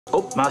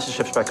Oh,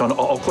 MasterChef's back on.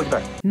 I'll call you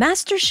back.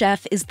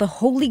 MasterChef is the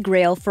holy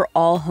grail for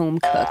all home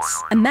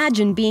cooks.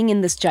 Imagine being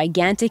in this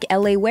gigantic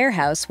LA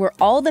warehouse where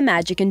all the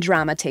magic and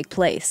drama take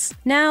place.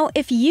 Now,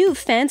 if you've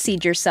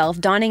fancied yourself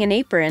donning an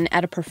apron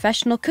at a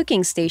professional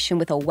cooking station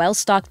with a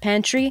well-stocked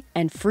pantry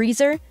and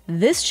freezer,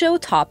 this show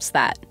tops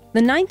that. The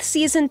 9th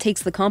season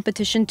takes the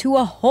competition to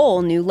a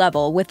whole new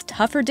level with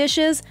tougher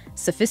dishes,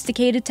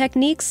 sophisticated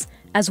techniques,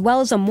 as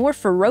well as a more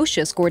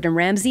ferocious Gordon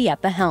Ramsay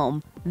at the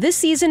helm. This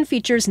season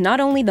features not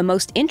only the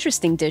most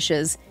interesting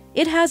dishes,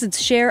 it has its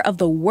share of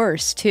the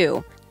worst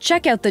too.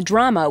 Check out the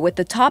drama with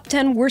the top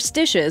 10 worst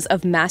dishes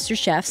of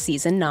MasterChef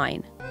Season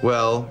 9.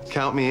 Well,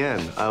 count me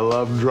in. I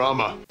love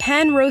drama.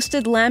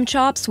 Pan-roasted lamb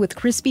chops with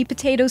crispy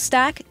potato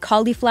stack,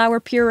 cauliflower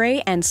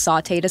puree, and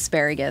sautéed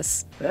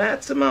asparagus.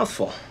 That's a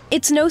mouthful.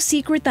 It's no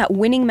secret that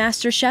winning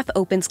MasterChef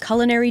opens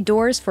culinary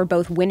doors for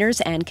both winners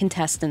and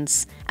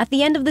contestants. At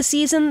the end of the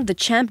season, the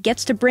champ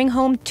gets to bring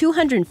home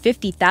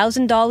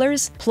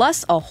 $250,000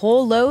 plus a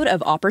whole load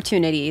of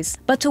opportunities.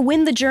 But to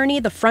win the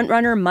journey, the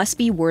frontrunner must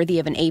be worthy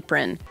of an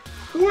apron.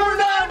 We're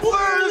not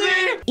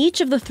worthy!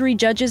 Each of the 3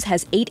 judges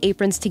has 8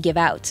 aprons to give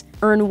out.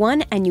 Earn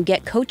one and you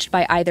get coached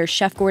by either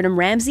Chef Gordon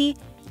Ramsay,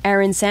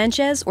 Aarón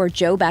Sanchez, or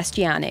Joe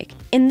Bastianich.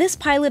 In this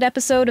pilot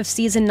episode of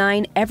Season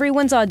 9,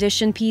 everyone's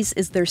audition piece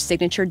is their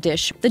signature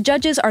dish. The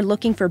judges are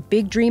looking for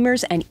big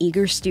dreamers and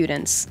eager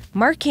students.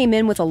 Mark came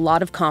in with a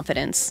lot of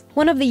confidence.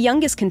 One of the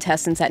youngest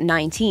contestants at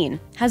 19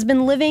 has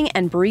been living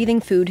and breathing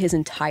food his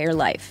entire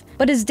life.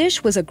 But his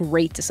dish was a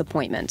great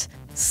disappointment.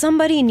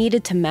 Somebody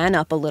needed to man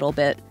up a little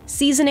bit.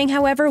 Seasoning,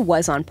 however,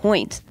 was on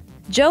point.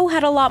 Joe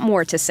had a lot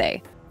more to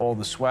say. All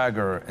the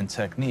swagger and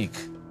technique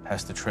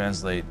has to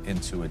translate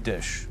into a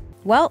dish.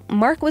 Well,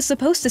 Mark was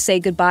supposed to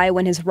say goodbye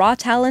when his raw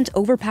talent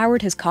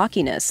overpowered his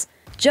cockiness.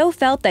 Joe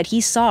felt that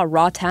he saw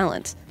raw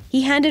talent.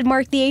 He handed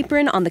Mark the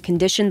apron on the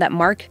condition that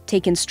Mark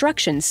take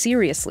instructions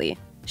seriously.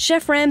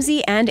 Chef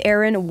Ramsay and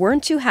Aarón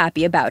weren't too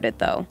happy about it,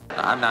 though.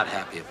 I'm not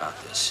happy about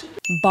this.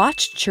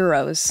 Botched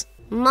churros.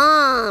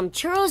 Mom,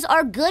 churros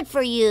are good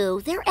for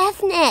you. They're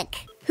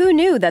ethnic. Who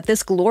knew that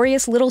this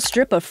glorious little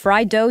strip of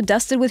fried dough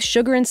dusted with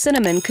sugar and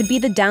cinnamon could be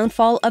the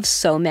downfall of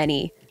so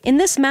many? In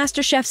this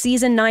MasterChef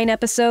Season 9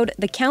 episode,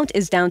 the count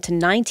is down to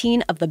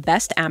 19 of the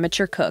best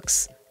amateur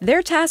cooks.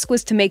 Their task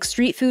was to make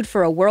street food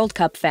for a World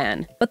Cup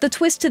fan. But the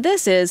twist to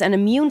this is an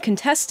immune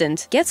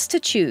contestant gets to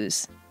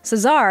choose.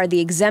 Cesar,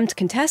 the exempt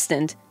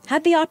contestant,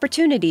 had the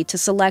opportunity to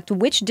select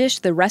which dish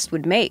the rest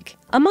would make.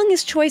 Among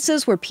his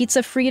choices were pizza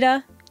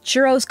frita,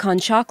 churros con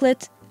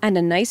chocolate, and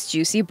a nice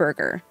juicy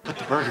burger. But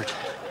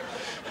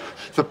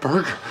the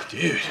burger,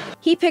 dude.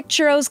 He picked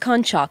churros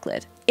con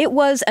chocolate. It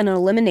was an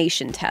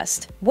elimination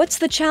test. What's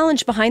the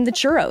challenge behind the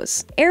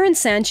churros? Aarón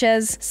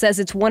Sanchez says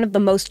it's one of the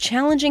most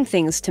challenging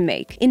things to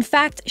make. In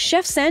fact,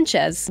 Chef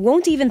Sanchez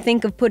won't even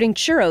think of putting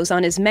churros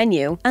on his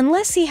menu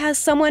unless he has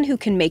someone who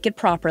can make it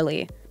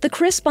properly. The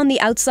crisp on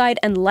the outside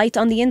and light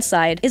on the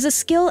inside is a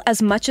skill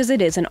as much as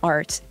it is an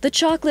art. The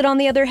chocolate, on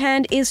the other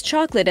hand, is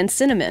chocolate and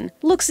cinnamon.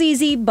 Looks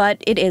easy, but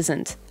it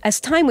isn't. As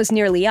time was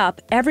nearly up,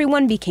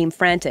 everyone became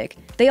frantic.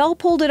 They all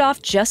pulled it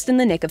off just in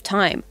the nick of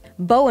time.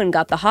 Bowen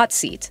got the hot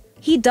seat.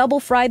 He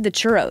double-fried the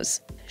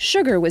churros.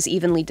 Sugar was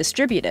evenly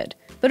distributed.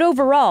 But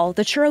overall,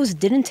 the churros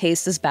didn't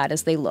taste as bad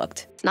as they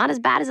looked. It's not as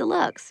bad as it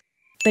looks.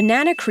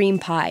 Banana cream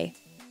pie.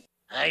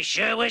 I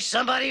sure wish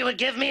somebody would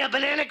give me a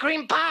banana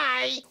cream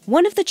pie.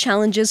 One of the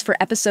challenges for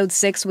episode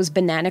 6 was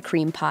banana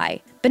cream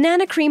pie.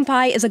 Banana cream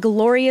pie is a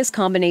glorious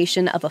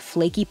combination of a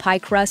flaky pie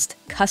crust,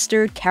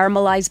 custard,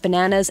 caramelized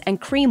bananas,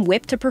 and cream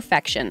whipped to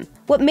perfection.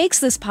 What makes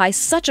this pie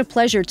such a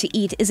pleasure to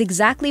eat is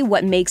exactly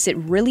what makes it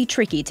really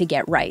tricky to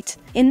get right.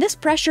 In this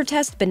pressure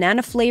test,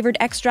 banana-flavored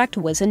extract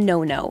was a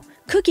no-no.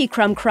 Cookie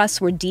crumb crusts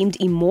were deemed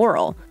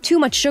immoral. Too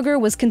much sugar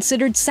was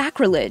considered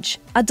sacrilege.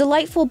 A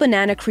delightful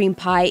banana cream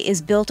pie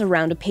is built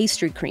around a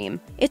pastry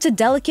cream. It's a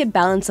delicate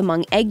balance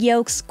among egg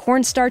yolks,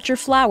 cornstarch or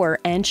flour,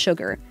 and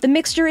sugar. The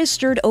mixture is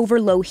stirred over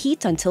low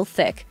heat until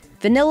thick.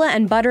 Vanilla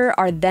and butter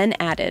are then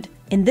added.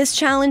 In this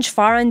challenge,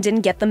 Farhan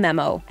didn't get the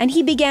memo, and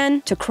he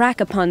began to crack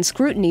upon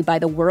scrutiny by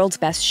the world's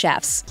best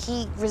chefs.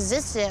 He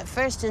resisted at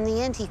first, in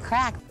the end he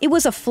cracked. It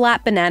was a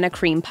flat banana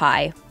cream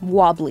pie,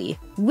 wobbly.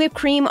 Whipped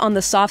cream on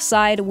the soft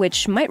side,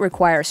 which might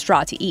require a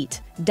straw to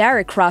eat.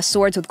 Derek crossed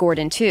swords with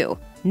Gordon too.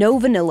 No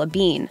vanilla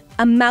bean.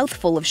 A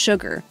mouthful of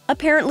sugar.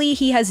 Apparently,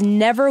 he has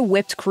never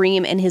whipped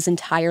cream in his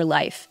entire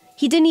life.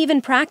 He didn't even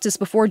practice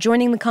before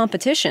joining the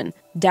competition.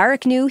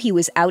 Derek knew he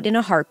was out in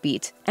a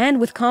heartbeat, and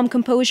with calm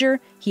composure,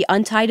 he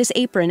untied his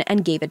apron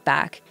and gave it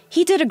back.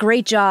 He did a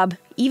great job,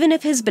 even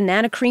if his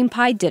banana cream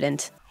pie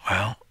didn't.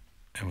 Well,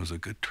 it was a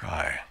good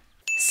try.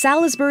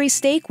 Salisbury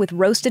steak with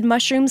roasted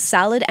mushrooms,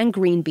 salad, and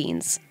green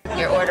beans.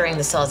 You're ordering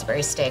the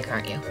Salisbury steak,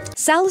 aren't you?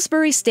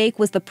 Salisbury steak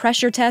was the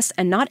pressure test,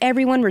 and not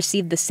everyone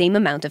received the same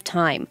amount of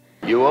time.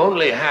 You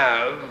only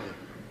have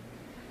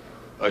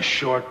a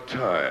short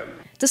time.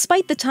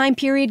 Despite the time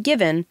period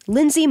given,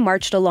 Lindsay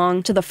marched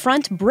along to the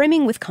front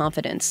brimming with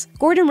confidence.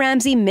 Gordon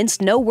Ramsay minced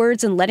no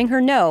words in letting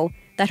her know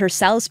that her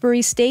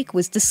Salisbury steak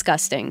was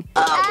disgusting.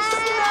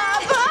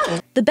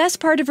 The best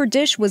part of her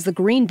dish was the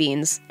green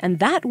beans, and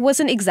that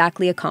wasn't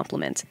exactly a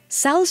compliment.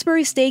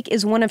 Salisbury steak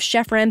is one of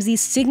Chef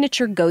Ramsay's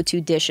signature go-to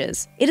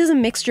dishes. It is a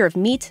mixture of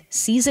meat,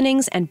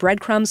 seasonings, and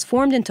breadcrumbs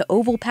formed into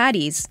oval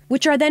patties,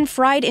 which are then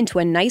fried into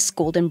a nice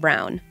golden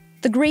brown.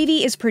 The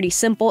gravy is pretty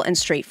simple and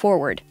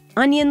straightforward.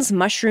 Onions,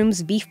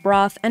 mushrooms, beef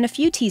broth, and a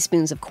few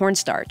teaspoons of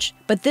cornstarch.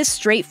 But this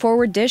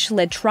straightforward dish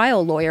led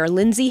trial lawyer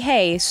Lindsay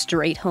Hay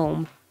straight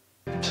home.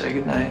 Say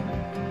goodnight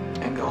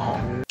and go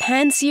home.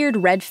 Pan-seared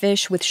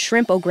redfish with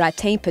shrimp au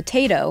gratin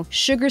potato,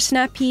 sugar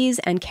snap peas,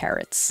 and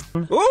carrots.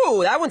 Ooh,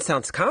 that one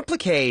sounds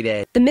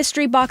complicated. The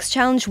Mystery Box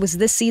Challenge was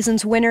this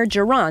season's winner,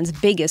 Gerron's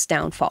biggest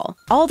downfall.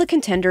 All the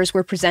contenders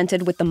were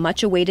presented with the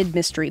much-awaited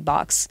mystery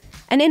box,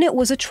 and in it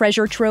was a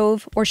treasure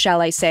trove, or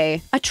shall I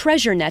say, a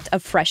treasure net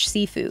of fresh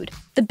seafood.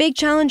 The big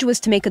challenge was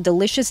to make a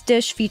delicious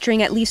dish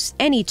featuring at least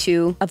any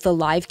two of the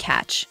live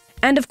catch.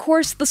 And of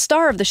course, the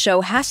star of the show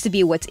has to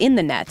be what's in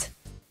the net.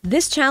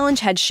 This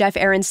challenge had Chef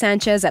Aarón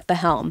Sanchez at the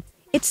helm.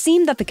 It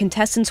seemed that the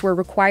contestants were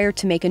required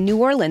to make a New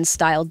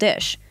Orleans-style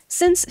dish,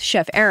 since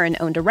Chef Aarón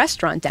owned a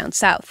restaurant down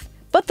south.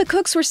 But the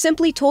cooks were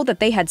simply told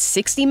that they had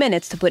 60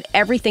 minutes to put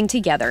everything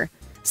together.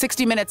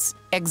 60 minutes,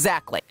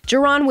 exactly.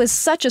 Gerron was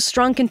such a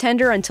strong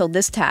contender until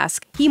this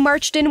task. He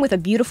marched in with a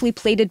beautifully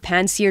plated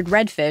pan-seared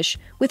redfish,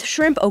 with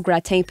shrimp au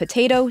gratin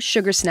potato,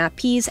 sugar snap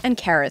peas, and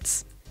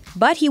carrots.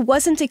 But he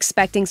wasn't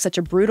expecting such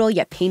a brutal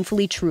yet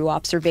painfully true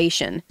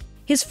observation.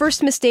 His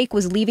first mistake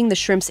was leaving the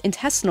shrimp's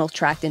intestinal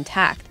tract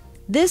intact.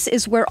 This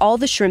is where all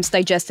the shrimp's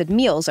digested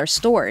meals are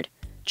stored.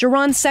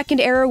 Gerron's second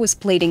error was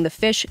plating the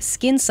fish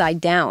skin side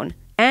down.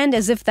 And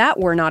as if that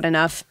were not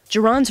enough,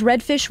 Gerron's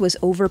redfish was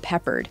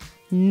over-peppered.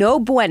 No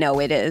bueno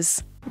it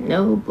is.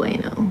 No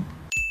bueno.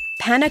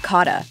 Panna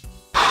cotta.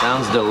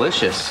 Sounds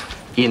delicious,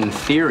 in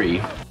theory.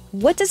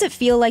 What does it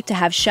feel like to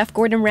have Chef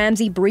Gordon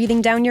Ramsay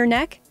breathing down your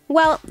neck?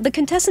 Well, the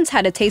contestants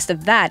had a taste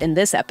of that in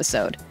this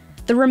episode.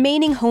 The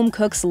remaining home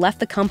cooks left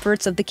the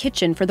comforts of the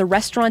kitchen for the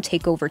restaurant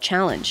takeover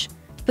challenge.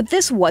 But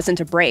this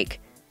wasn't a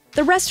break.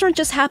 The restaurant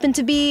just happened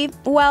to be,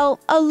 well,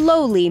 a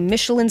lowly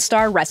Michelin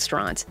star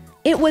restaurant.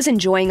 It was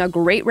enjoying a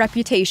great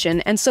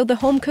reputation, and so the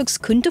home cooks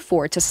couldn't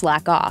afford to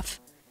slack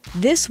off.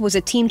 This was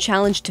a team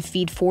challenge to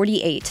feed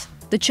 48.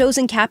 The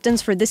chosen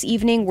captains for this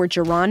evening were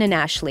Gerron and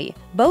Ashley.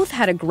 Both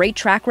had a great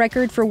track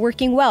record for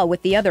working well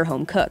with the other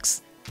home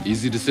cooks.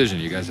 Easy decision.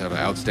 You guys have an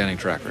outstanding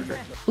track record.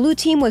 Blue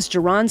team was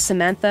Gerron,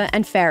 Samantha,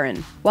 and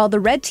Farron, while the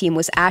red team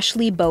was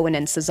Ashley, Bowen,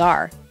 and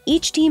Cesar.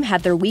 Each team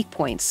had their weak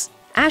points.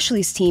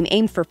 Ashley's team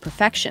aimed for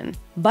perfection,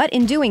 but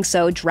in doing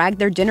so dragged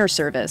their dinner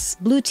service.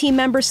 Blue team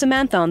member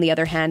Samantha, on the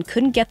other hand,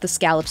 couldn't get the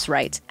scallops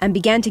right, and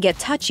began to get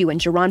touchy when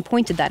Gerron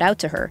pointed that out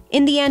to her.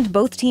 In the end,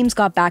 both teams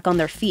got back on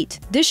their feet.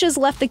 Dishes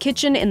left the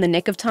kitchen in the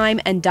nick of time,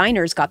 and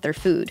diners got their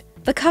food.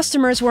 The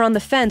customers were on the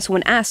fence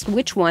when asked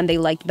which one they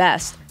liked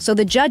best, so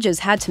the judges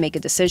had to make a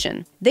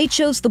decision. They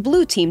chose the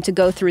blue team to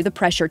go through the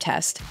pressure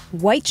test.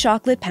 White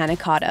chocolate panna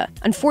cotta.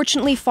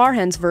 Unfortunately,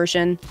 Farhan's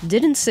version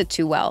didn't sit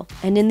too well,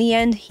 and in the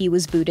end, he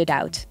was booted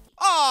out.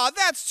 Aw,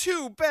 that's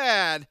too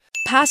bad!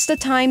 Pasta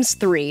times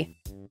 3.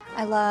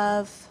 I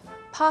love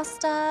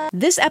pasta.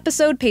 This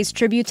episode pays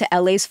tribute to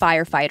LA's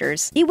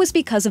firefighters. It was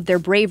because of their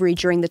bravery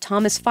during the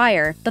Thomas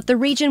Fire that the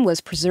region was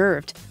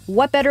preserved.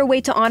 What better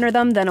way to honor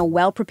them than a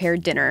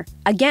well-prepared dinner?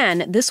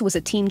 Again, this was a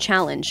team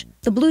challenge.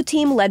 The blue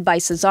team, led by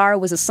Cesar,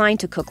 was assigned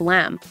to cook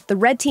lamb. The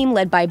red team,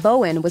 led by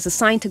Bowen, was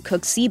assigned to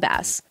cook sea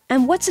bass.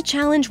 And what's a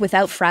challenge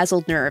without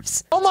frazzled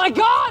nerves? Oh my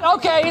God!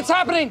 Okay, it's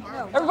happening!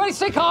 Everybody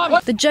stay calm!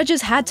 The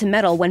judges had to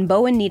meddle when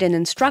Bowen needed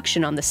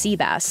instruction on the sea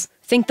bass.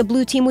 Think the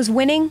blue team was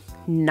winning?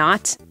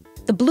 Not.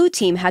 The blue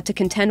team had to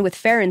contend with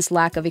Farron's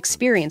lack of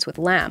experience with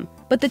lamb,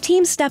 but the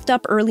team stepped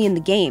up early in the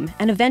game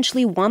and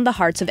eventually won the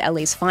hearts of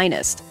LA's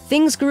finest.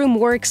 Things grew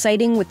more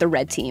exciting with the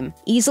red team.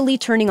 Easily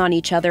turning on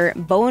each other,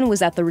 Bowen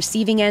was at the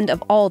receiving end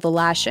of all the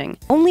lashing.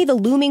 Only the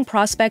looming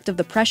prospect of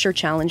the pressure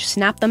challenge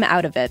snapped them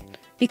out of it,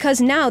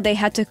 because now they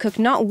had to cook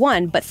not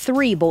 1 but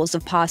 3 bowls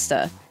of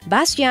pasta.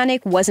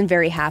 Bastianich wasn't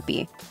very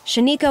happy.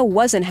 Shanika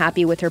wasn't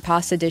happy with her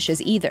pasta dishes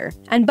either,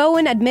 and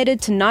Bowen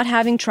admitted to not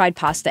having tried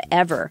pasta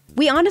ever.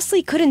 We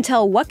honestly couldn't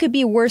tell what could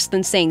be worse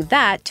than saying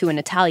that to an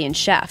Italian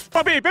chef.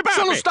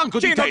 Sono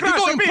stanco di te, ti do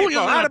un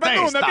pugno nella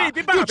testa!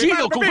 Ti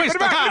uccido con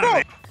questa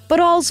carne!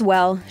 But all's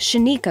well,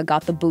 Shanika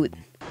got the boot.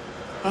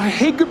 I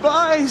hate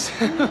goodbyes!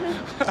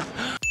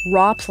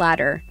 Raw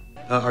platter.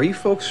 Are you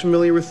folks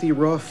familiar with the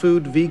raw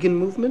food vegan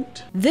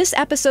movement? This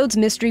episode's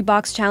Mystery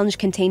Box Challenge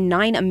contained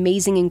 9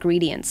 amazing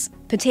ingredients.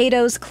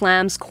 Potatoes,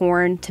 clams,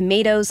 corn,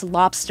 tomatoes,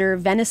 lobster,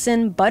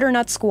 venison,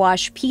 butternut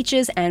squash,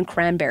 peaches, and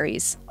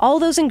cranberries. All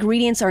those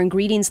ingredients are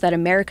ingredients that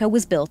America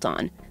was built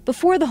on.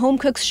 Before the home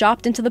cooks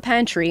shopped into the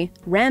pantry,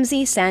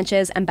 Ramsay,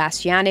 Sanchez, and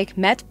Bastianich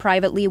met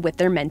privately with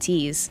their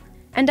mentees.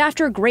 And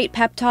after a great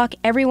pep talk,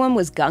 everyone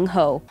was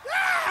gung-ho.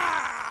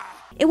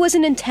 It was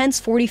an intense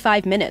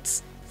 45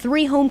 minutes.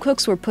 3 home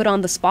cooks were put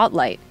on the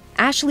spotlight.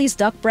 Ashley's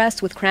duck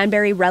breast with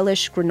cranberry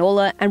relish,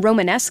 granola, and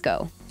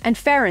romanesco. and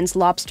Farron's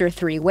lobster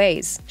 3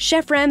 ways.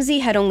 Chef Ramsay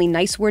had only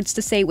nice words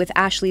to say with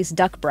Ashley's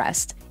duck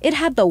breast. It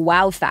had the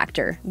wow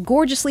factor,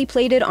 gorgeously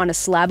plated on a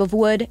slab of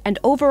wood, and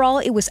overall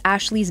it was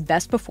Ashley's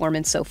best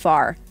performance so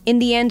far. In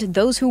the end,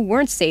 those who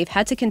weren't safe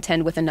had to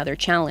contend with another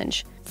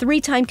challenge.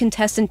 3-time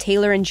contestant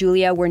Taylor and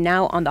Julia were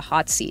now on the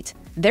hot seat.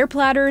 Their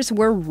platters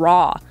were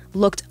raw,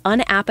 looked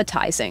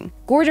unappetizing.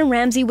 Gordon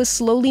Ramsay was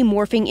slowly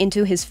morphing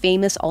into his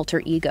famous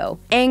alter ego,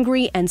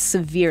 angry and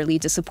severely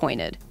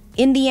disappointed.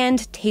 In the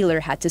end, Taylor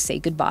had to say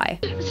goodbye.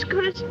 It's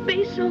gonna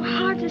be so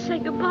hard to say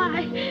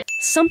goodbye.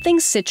 Something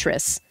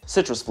citrus.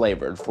 Citrus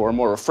flavored for a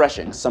more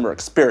refreshing summer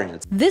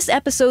experience. This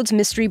episode's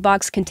mystery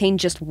box contained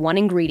just one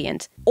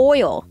ingredient: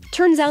 oil.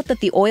 Turns out that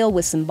the oil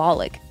was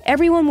symbolic.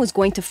 Everyone was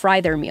going to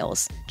fry their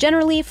meals.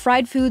 Generally,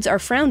 fried foods are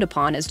frowned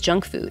upon as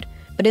junk food.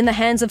 But in the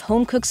hands of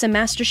home cooks and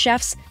master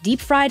chefs, deep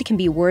fried can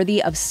be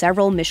worthy of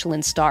several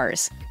Michelin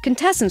stars.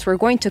 Contestants were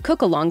going to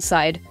cook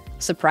alongside,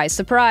 surprise,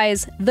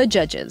 surprise, the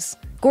judges.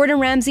 Gordon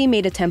Ramsay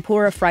made a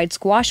tempura fried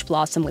squash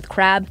blossom with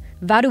crab,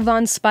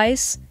 vadouvan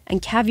spice,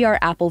 and caviar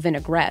apple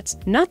vinaigrette.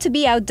 Not to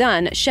be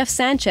outdone, Chef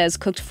Sanchez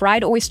cooked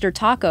fried oyster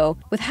taco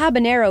with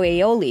habanero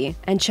aioli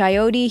and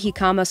chayote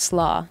jicama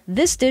slaw.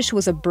 This dish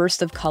was a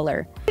burst of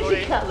color.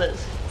 Pretty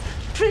colors.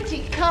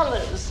 Pretty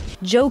colors.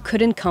 Joe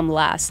couldn't come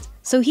last,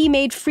 so he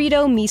made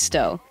Frito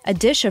Misto, a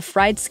dish of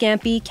fried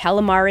scampi,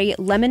 calamari,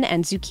 lemon,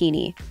 and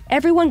zucchini.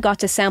 Everyone got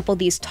to sample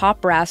these top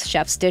brass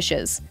chef's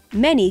dishes,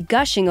 many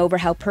gushing over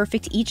how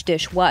perfect each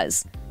dish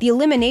was. The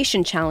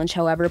elimination challenge,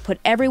 however, put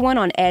everyone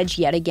on edge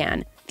yet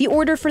again. The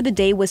order for the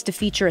day was to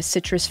feature a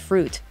citrus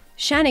fruit.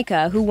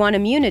 Shanika, who won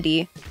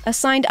immunity,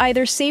 assigned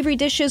either savory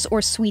dishes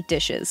or sweet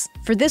dishes.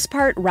 For this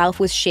part, Ralph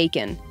was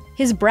shaken.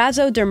 His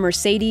Brazo de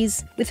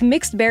Mercedes with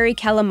mixed berry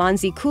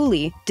calamansi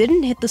coulis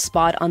didn't hit the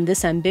spot on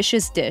this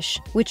ambitious dish,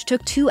 which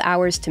took 2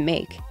 hours to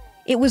make.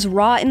 It was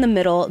raw in the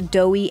middle,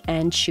 doughy,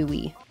 and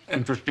chewy.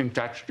 Interesting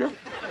texture.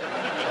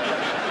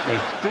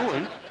 It's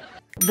doing.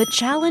 The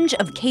challenge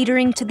of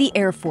catering to the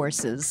Air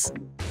Forces.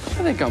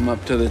 I think I'm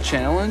up to the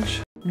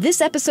challenge.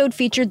 This episode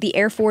featured the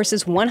Air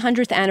Force's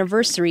 100th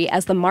anniversary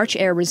as the March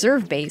Air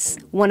Reserve Base,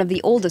 one of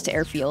the oldest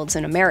airfields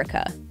in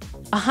America.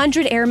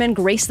 100 airmen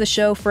graced the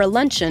show for a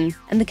luncheon,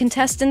 and the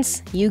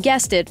contestants, you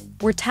guessed it,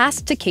 were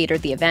tasked to cater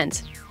the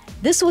event.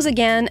 This was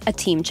again a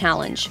team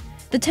challenge.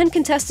 The 10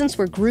 contestants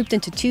were grouped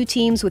into 2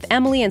 teams with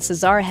Emily and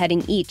Cesar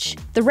heading each.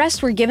 The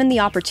rest were given the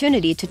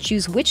opportunity to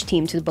choose which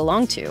team to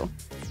belong to.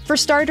 For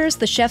starters,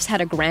 the chefs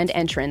had a grand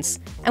entrance,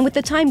 and with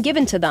the time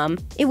given to them,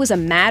 it was a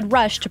mad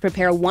rush to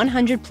prepare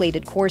 100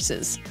 plated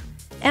courses.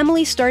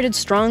 Emily started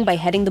strong by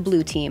heading the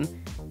blue team,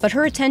 but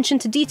her attention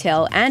to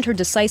detail and her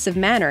decisive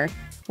manner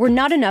were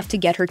not enough to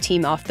get her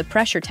team off the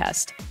pressure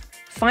test.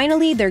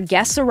 Finally, their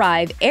guests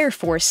arrive Air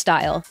Force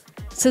style.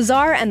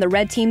 Cesar and the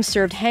red team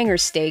served hanger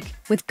steak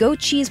with goat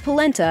cheese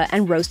polenta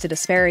and roasted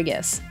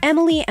asparagus.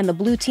 Emily and the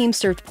blue team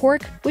served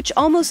pork, which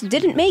almost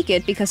didn't make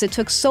it because it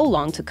took so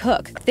long to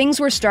cook. Things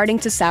were starting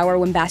to sour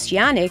when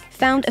Bastianich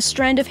found a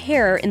strand of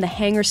hair in the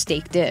hanger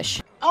steak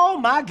dish. Oh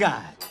my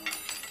God.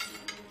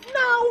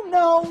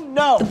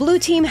 No. The blue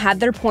team had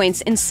their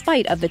points in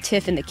spite of the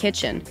tiff in the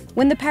kitchen.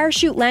 When the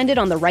parachute landed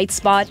on the right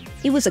spot,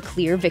 it was a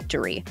clear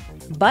victory.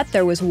 But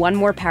there was one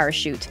more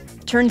parachute.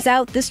 Turns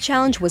out this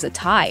challenge was a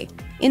tie.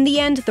 In the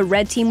end, the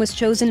red team was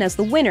chosen as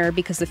the winner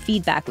because the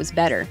feedback was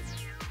better.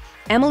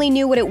 Emily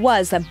knew what it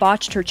was that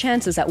botched her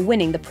chances at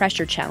winning the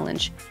pressure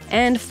challenge.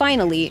 And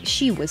finally,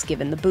 she was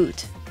given the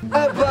boot.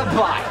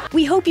 Bye-bye.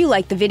 We hope you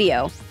liked the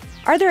video.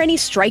 Are there any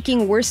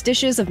striking worst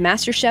dishes of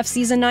MasterChef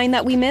Season 9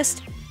 that we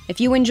missed? If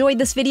you enjoyed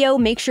this video,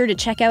 make sure to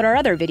check out our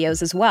other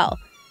videos as well.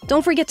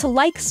 Don't forget to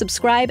like,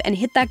 subscribe, and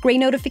hit that gray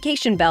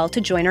notification bell to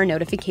join our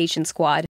notification squad.